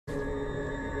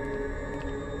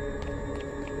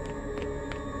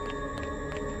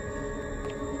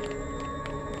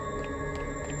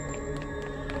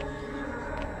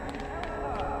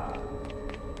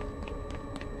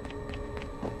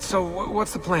So,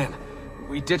 what's the plan?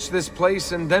 We ditch this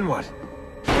place, and then what?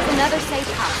 There's another safe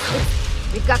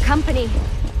house. We've got company.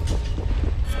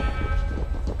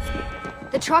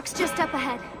 The truck's just up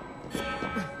ahead.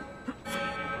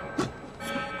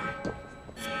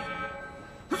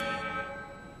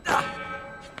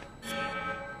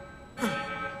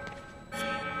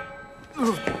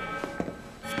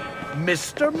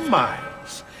 Mr.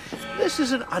 Miles, this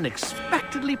is an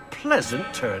unexpectedly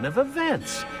pleasant turn of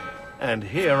events. And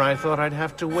here I thought I'd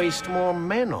have to waste more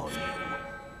men on you.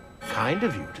 Kind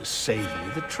of you to save me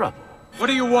the trouble. What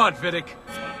do you want, Vidic?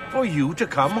 For you to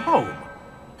come home.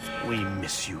 We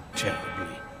miss you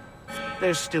terribly.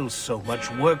 There's still so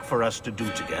much work for us to do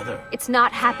together. It's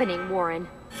not happening, Warren.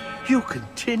 You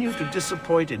continue to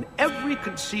disappoint in every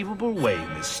conceivable way,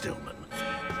 Miss Stillman.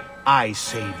 I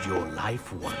saved your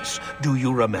life once, do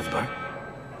you remember?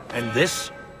 And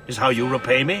this is how you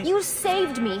repay me? You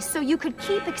saved me so you could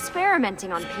keep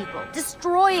experimenting on people,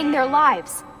 destroying their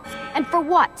lives. And for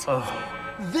what? Oh,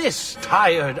 this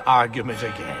tired argument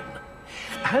again.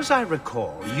 As I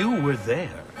recall, you were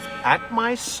there, at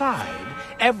my side,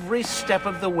 every step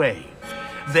of the way.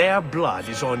 Their blood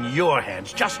is on your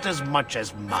hands just as much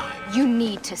as mine. You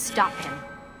need to stop him.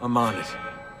 I'm on it.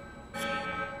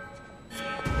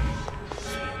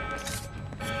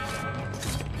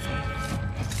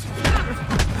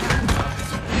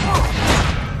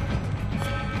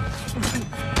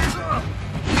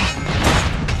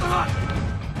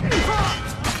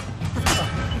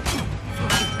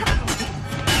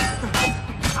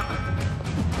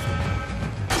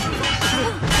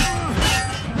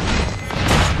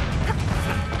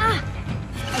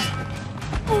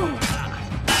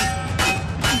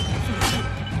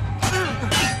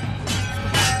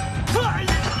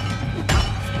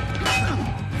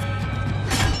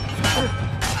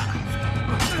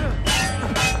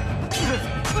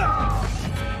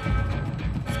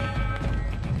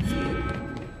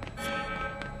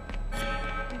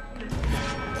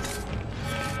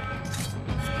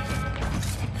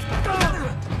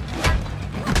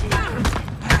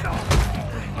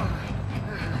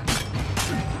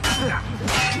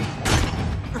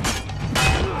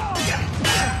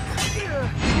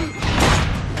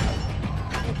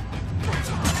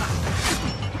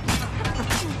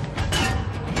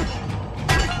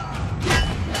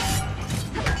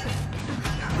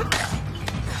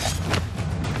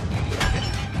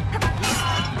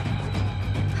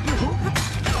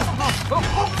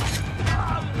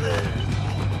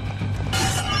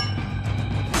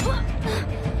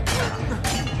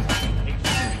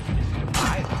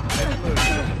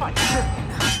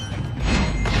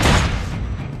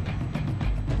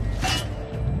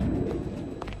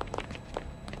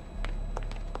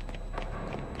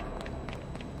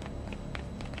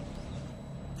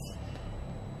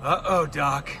 Uh-oh,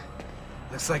 Doc.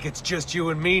 Looks like it's just you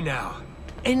and me now.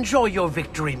 Enjoy your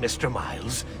victory, Mr.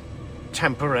 Miles.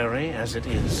 Temporary as it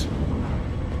is.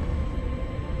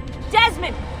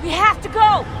 Desmond, we have to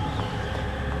go!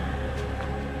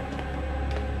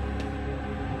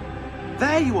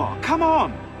 There you are, come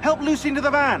on! Help Lucy into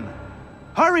the van!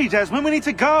 Hurry, Desmond, we need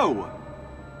to go!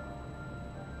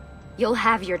 You'll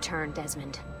have your turn,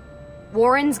 Desmond.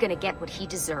 Warren's gonna get what he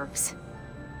deserves.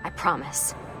 I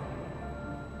promise.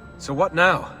 So what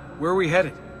now? Where are we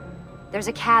headed? There's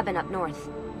a cabin up north.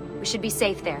 We should be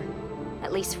safe there.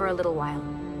 At least for a little while.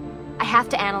 I have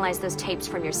to analyze those tapes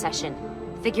from your session.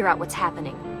 Figure out what's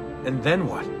happening. And then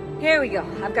what? Here we go.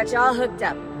 I've got you all hooked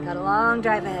up. Got a long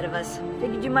drive ahead of us.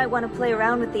 Figured you might want to play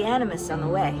around with the Animus on the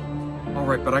way.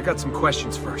 Alright, but I got some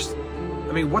questions first.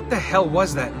 I mean, what the hell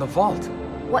was that in the vault?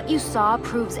 What you saw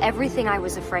proves everything I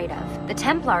was afraid of. The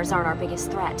Templars aren't our biggest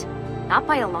threat. Not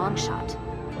by a long shot.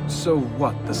 So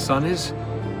what, the sun is?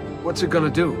 What's it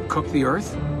gonna do? Cook the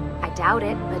Earth? I doubt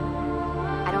it, but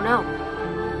I don't know.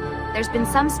 There's been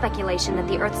some speculation that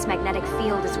the Earth's magnetic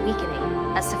field is weakening.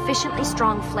 A sufficiently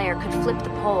strong flare could flip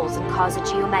the poles and cause a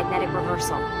geomagnetic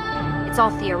reversal. It's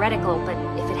all theoretical, but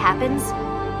if it happens,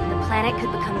 the planet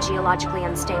could become geologically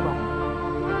unstable.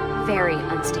 Very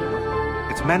unstable.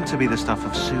 It's meant to be the stuff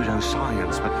of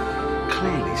pseudoscience, but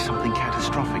clearly something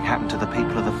catastrophic happened to the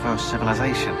people of the first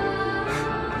civilization.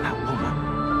 And that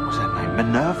woman, was her name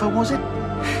Minerva, was it?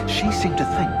 She seemed to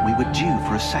think we were due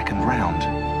for a second round.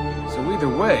 So either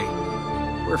way,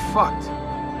 we're fucked.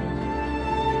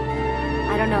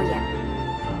 I don't know yet.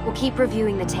 We'll keep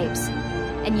reviewing the tapes.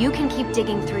 And you can keep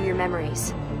digging through your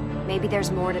memories. Maybe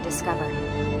there's more to discover.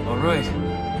 Alright.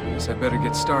 Guess I better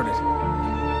get started.